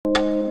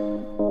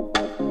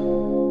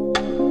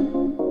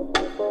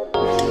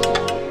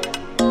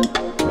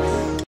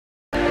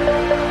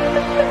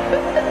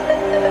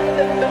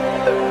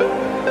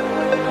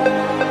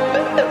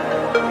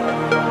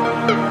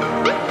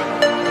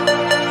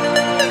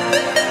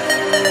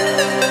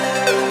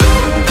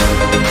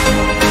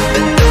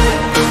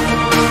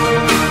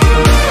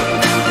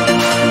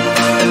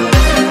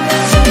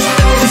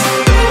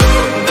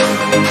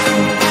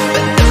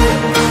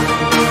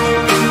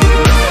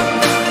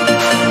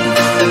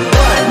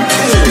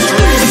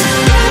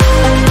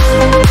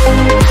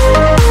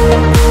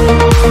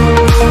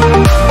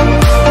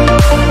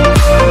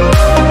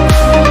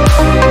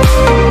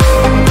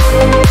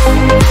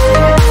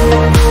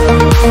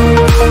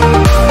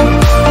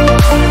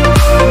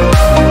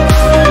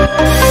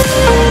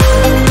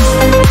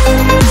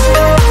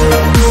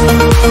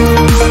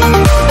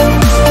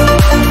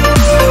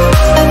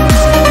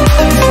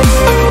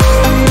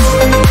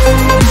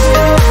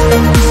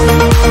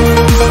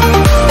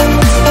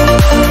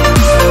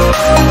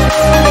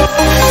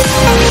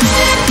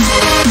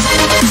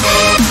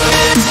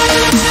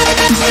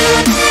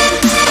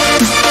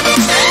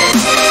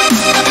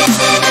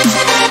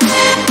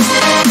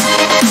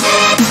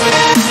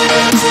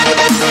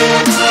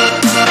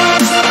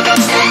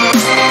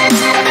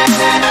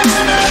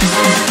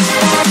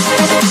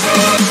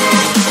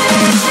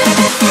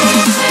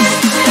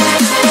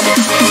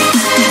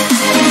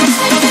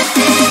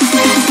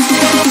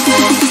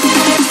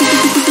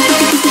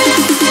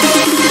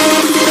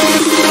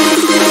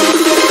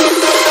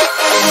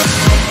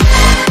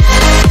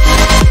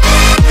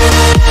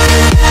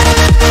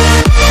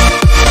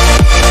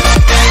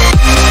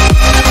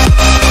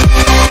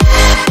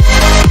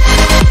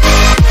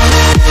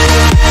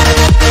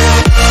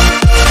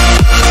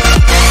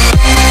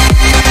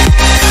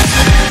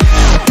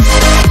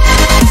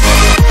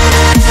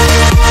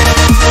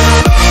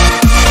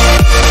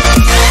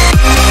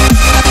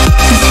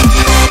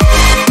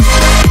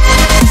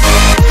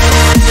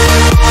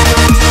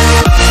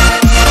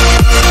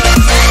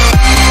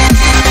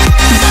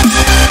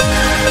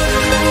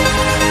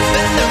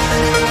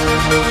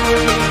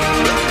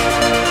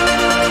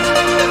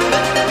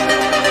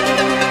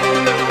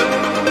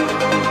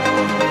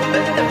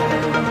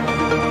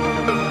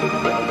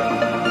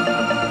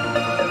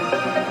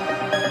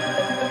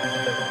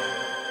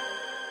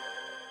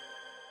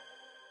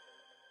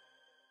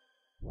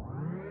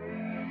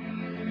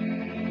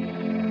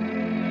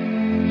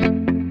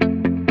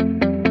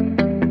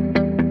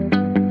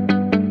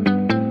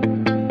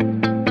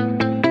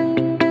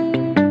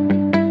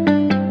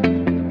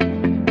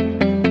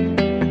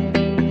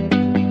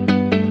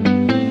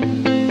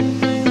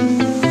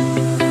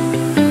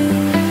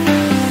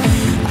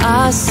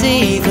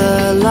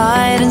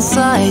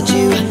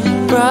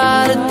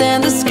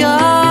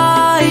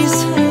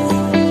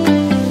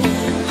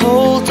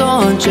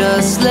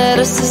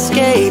just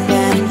escape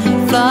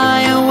and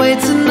fly away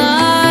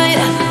tonight.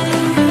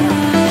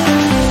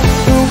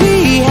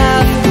 We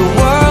have the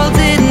world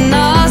in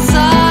our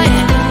sight,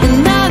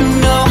 and I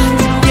know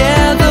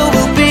together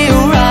we'll be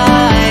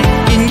alright.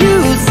 Can you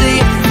see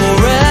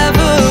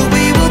forever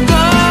we will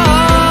go?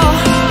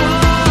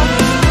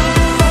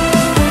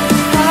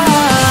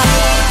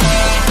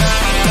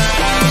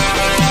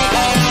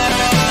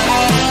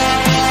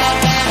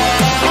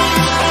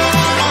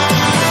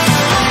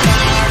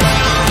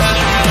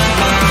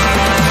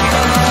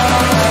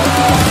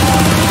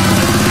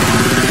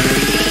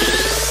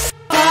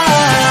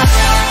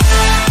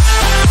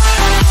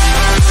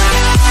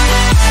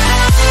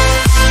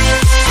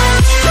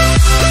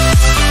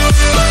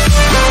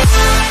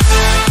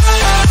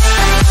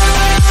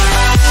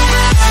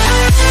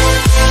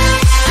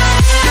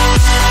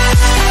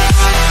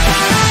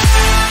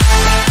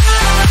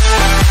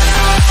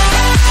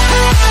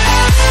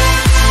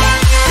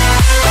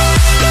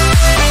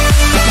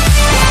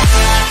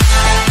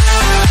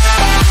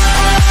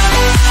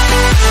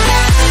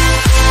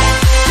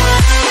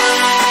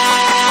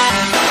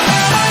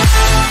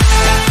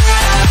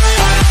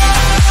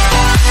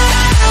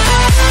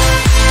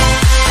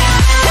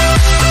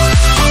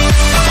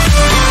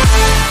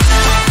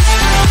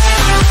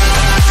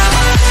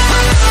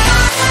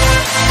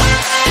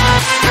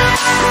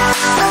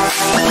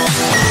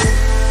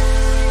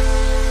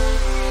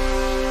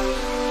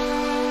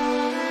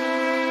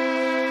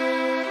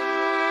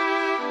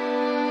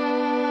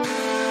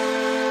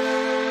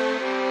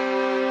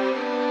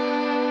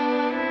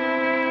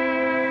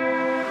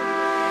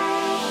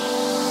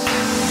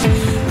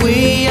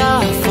 We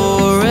are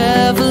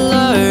forever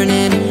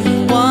learning,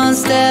 one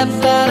step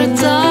at a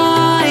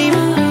time.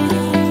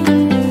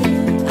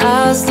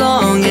 As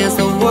long as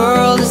the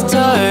world is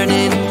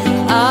turning,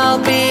 I'll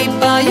be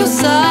by your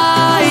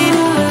side.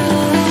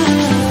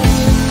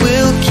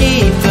 We'll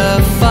keep the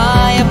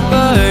fire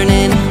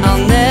burning,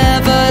 I'll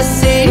never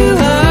see you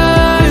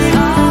hurt.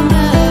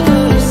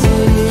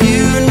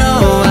 You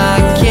know I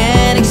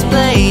can't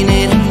explain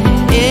it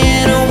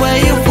in a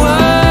way of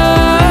words.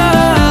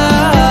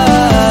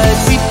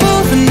 We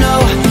both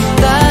know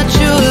that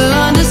you'll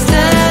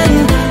understand,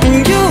 and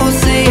you'll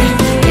see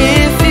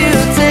if you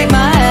take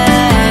my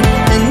hand,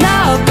 and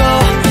I'll go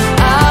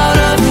out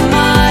of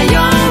my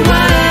own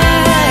way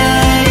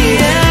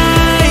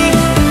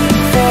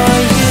for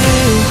you,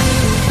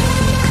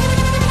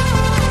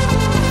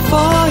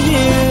 for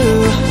you.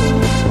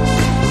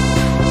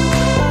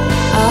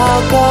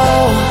 I'll go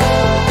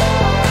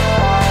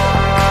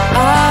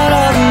out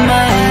of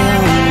my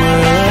own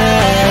way.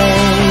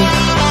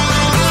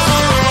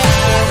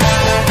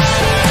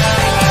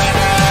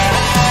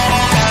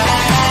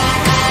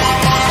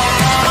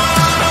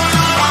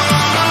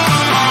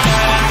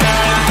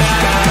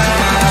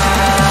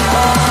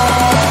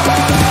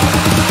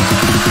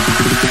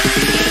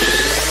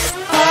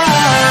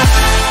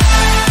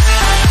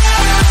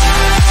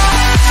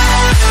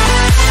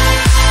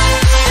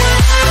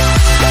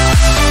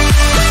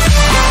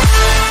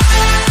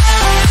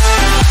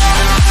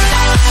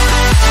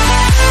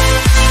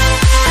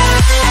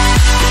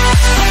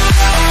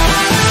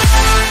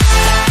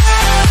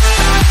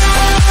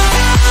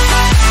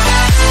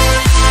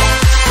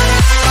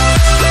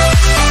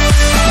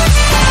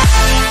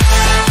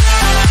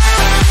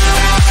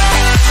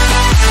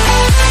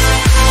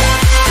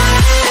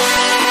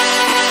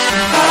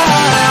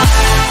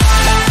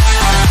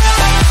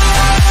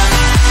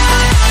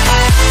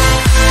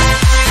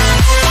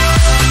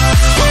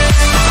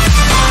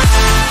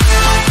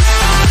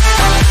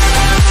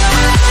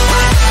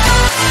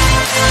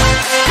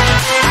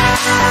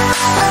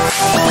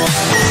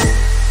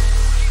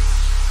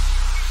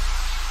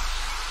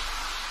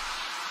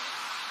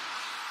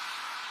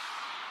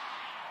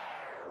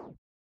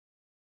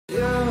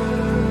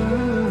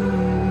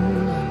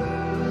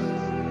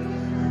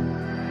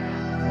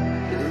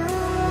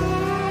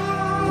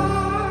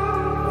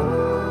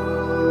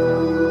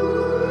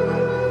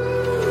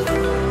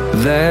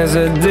 There's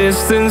a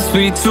distance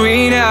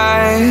between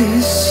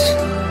us.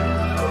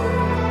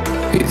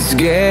 It's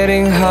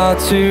getting hard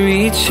to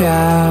reach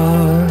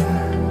out.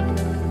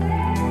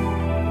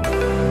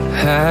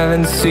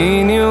 Haven't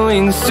seen you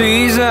in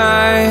seasons,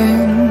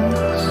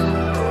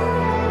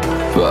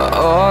 but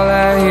all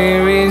I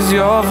hear is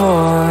your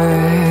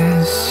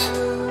voice.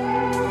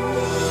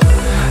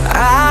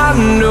 I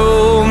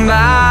know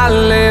my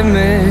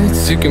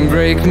limits, you can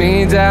break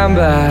me down,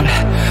 but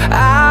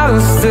I'll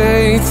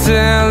stay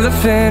till the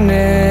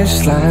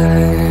finish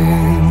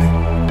line.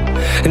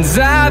 And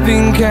I've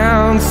been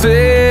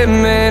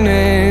counting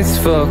minutes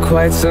for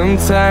quite some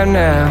time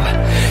now,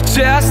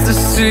 just to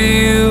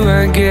see you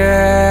again.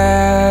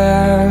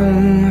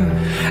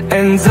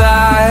 And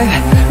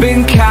I've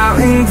been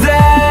counting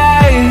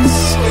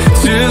days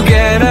to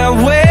get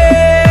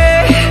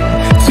away,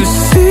 to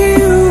see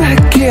you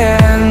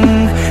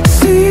again,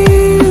 see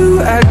you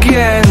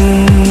again.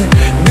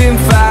 Been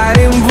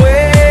fighting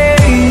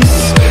ways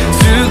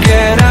to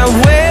get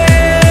away,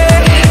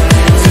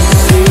 to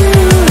see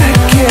you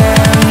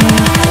again,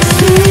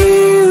 see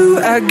you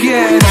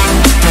again.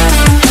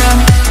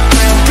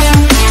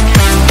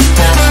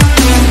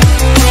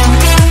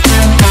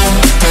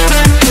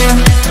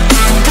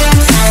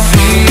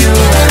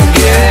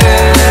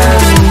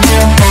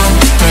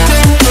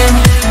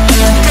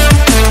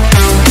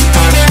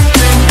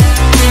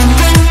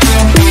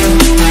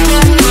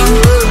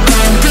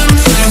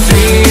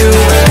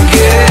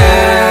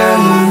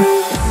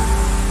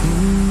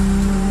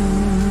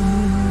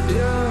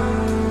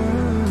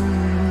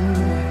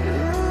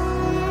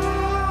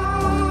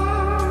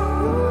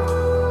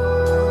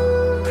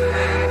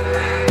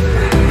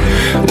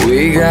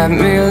 got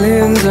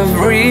millions of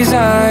reasons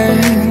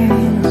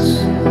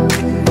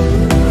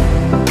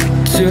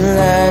to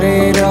let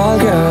it all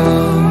go.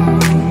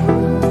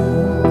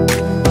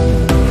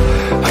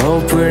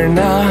 Hope we're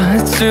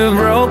not too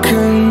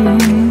broken.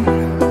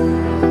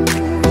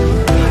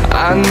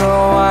 I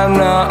know I'm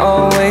not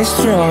always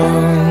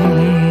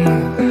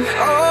strong,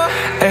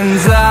 and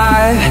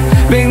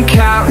I've been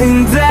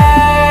counting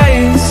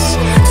days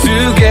to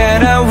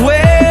get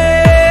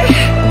away,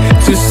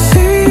 to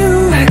see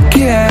you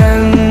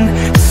again,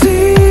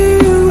 see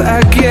you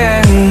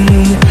again.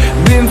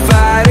 Been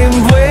fighting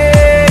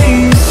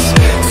ways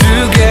to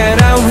get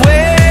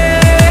away,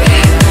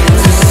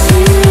 to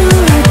see you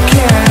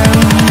again,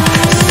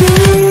 see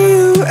you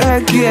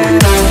again.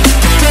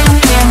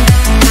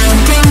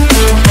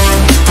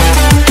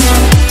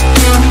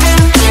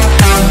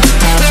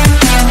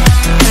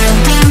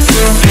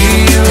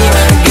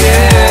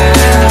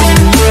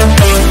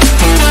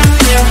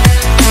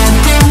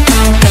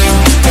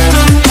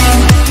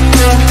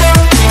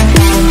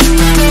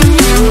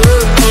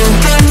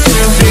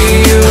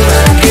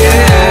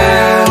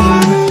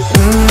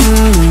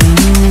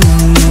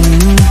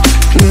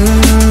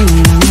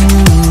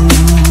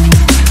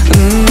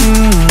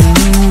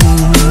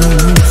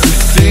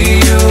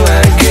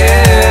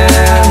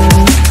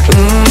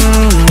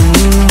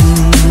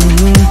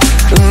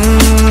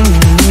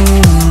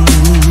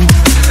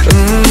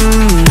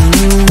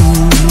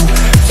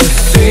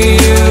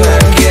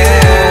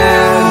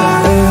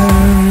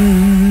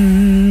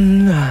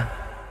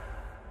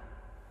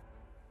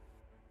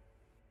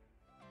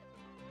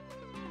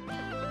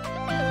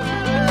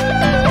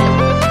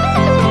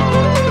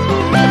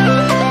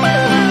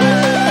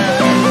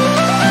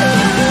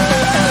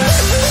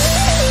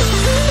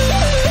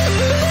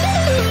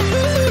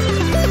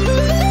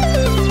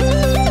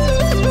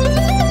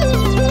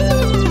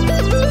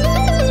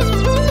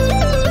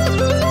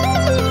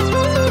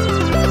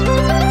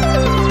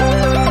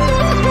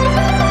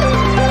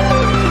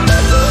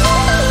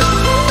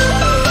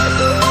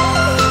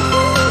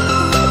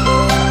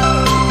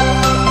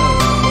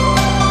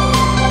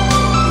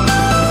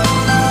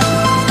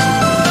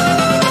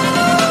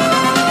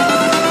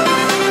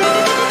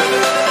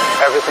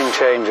 Everything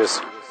changes.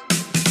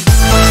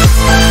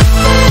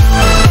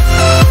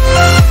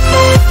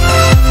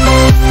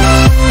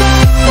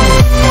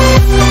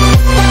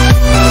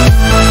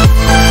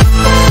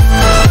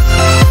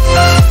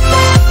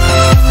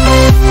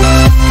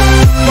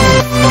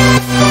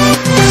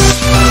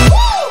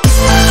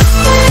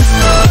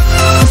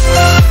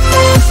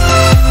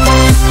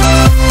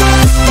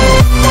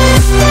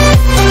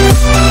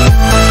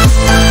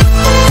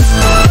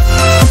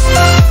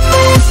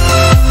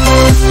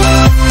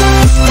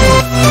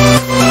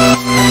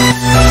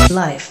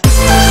 Life.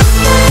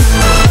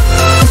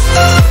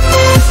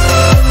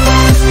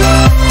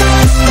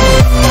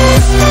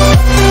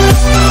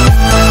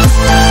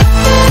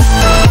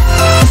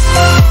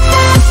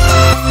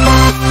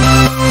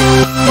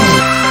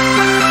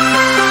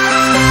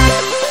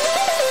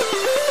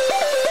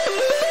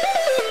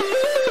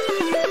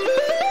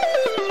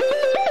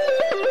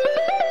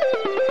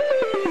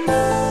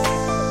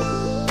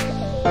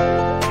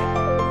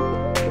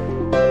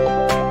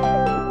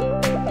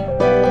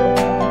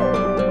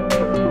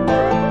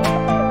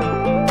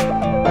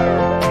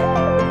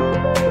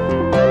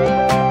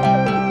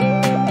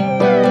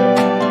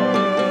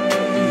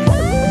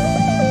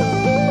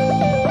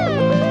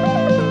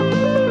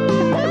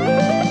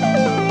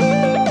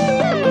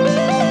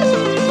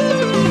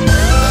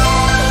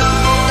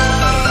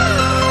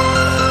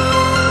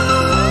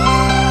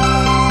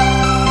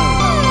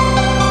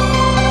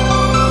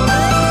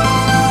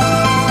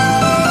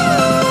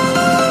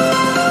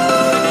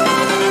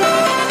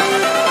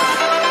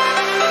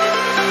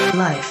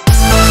 Life.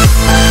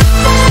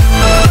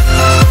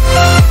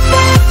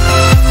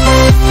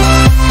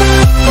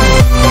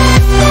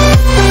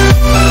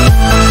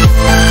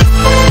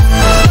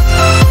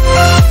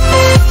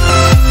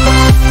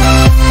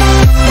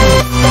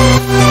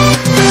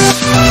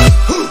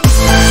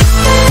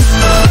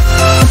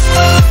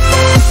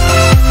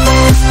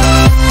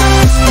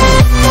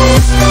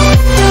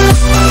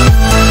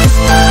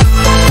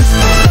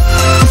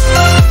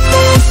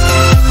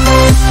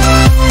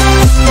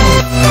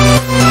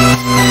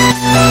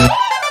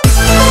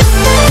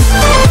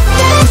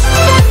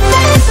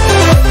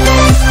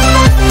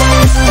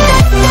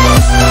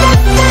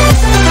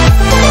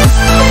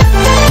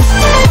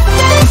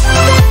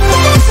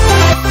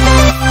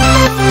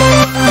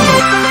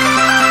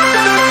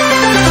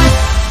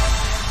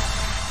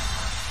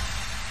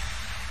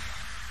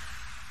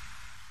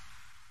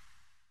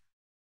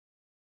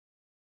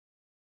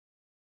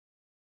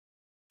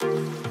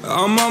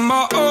 I'm on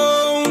my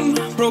own,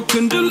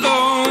 broken and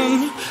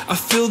alone. I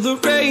feel the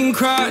rain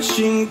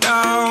crashing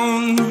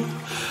down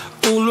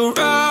all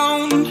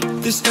around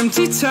this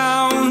empty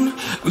town.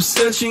 I'm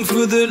searching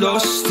for the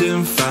lost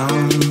and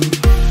found,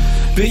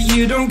 but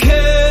you don't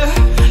care,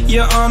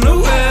 you're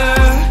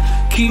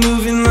unaware. Keep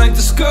moving like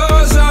the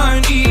scars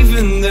aren't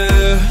even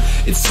there.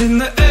 It's in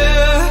the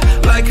air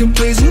like a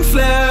blazing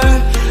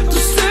flare.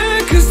 Don't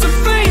stare 'cause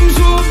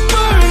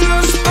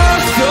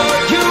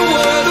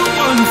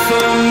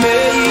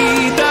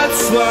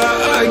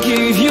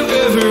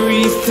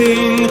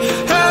everything.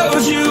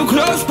 Held you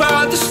close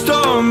by the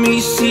stormy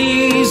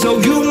seas. Oh,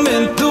 you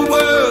meant the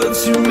world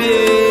to me.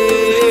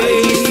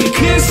 I used to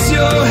kiss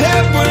your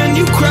head when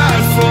you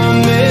cried for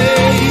me.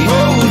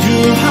 Hold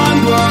your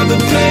hand while the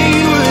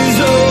pain was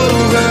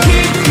over.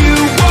 Keep you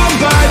warm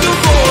by the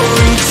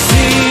roaring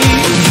sea.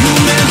 You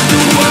meant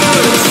the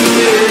world to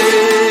me.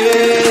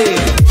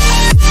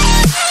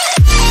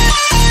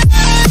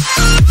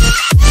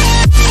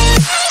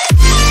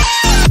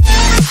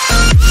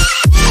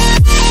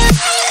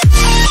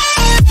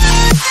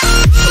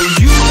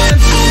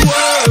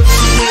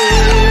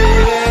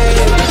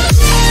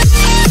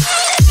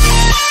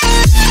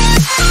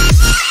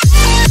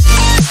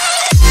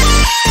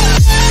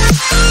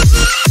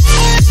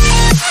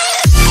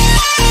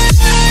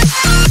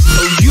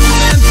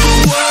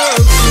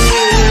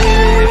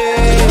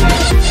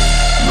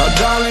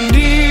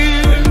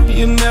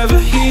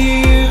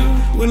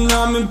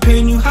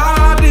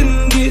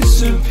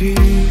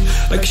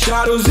 Like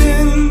shadows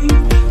in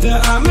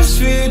the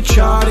atmosphere,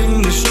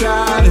 charting the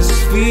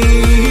stratosphere.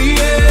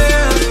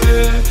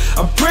 Yeah.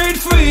 I prayed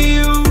for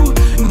you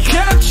and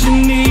kept you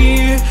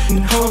near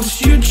in hopes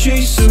you'd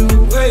chase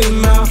away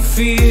my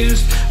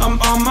fears.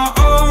 I'm on my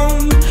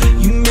own,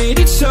 you made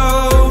it so,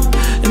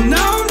 and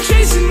now I'm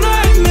chasing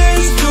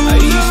nightmares too. I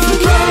used to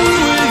run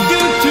with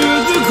you through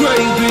the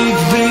great big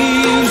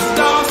leaves,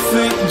 laugh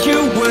at you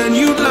when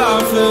you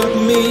laugh at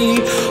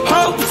me.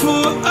 Hope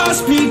for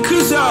us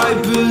because I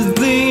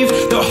believe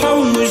the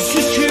home was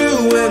just you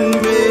and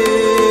me.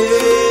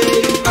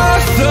 I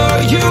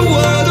thought you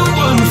were the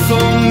one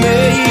for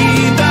me.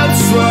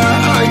 That's why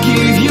I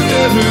gave you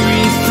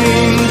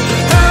everything.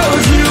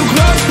 Held you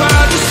close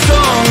by the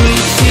stormy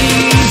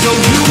seas. Oh,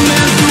 you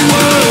meant the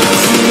world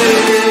to me.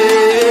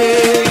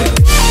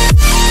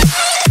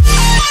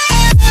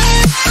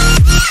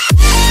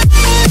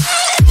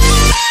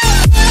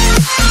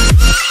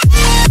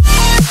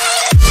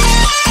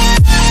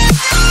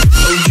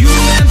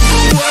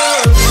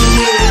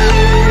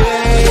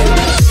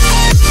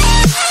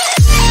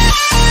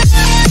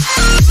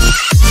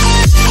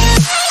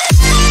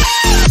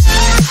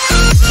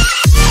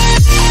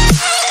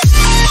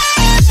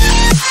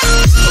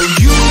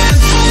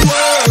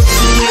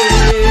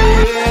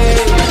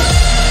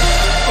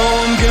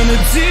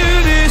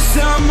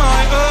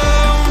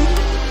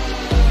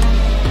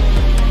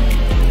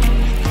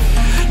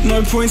 No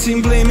point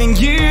in blaming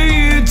you,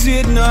 you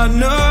did not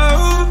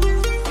know.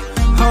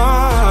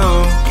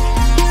 Oh,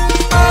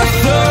 I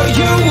thought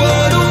you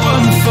were the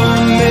one for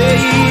me.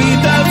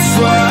 That's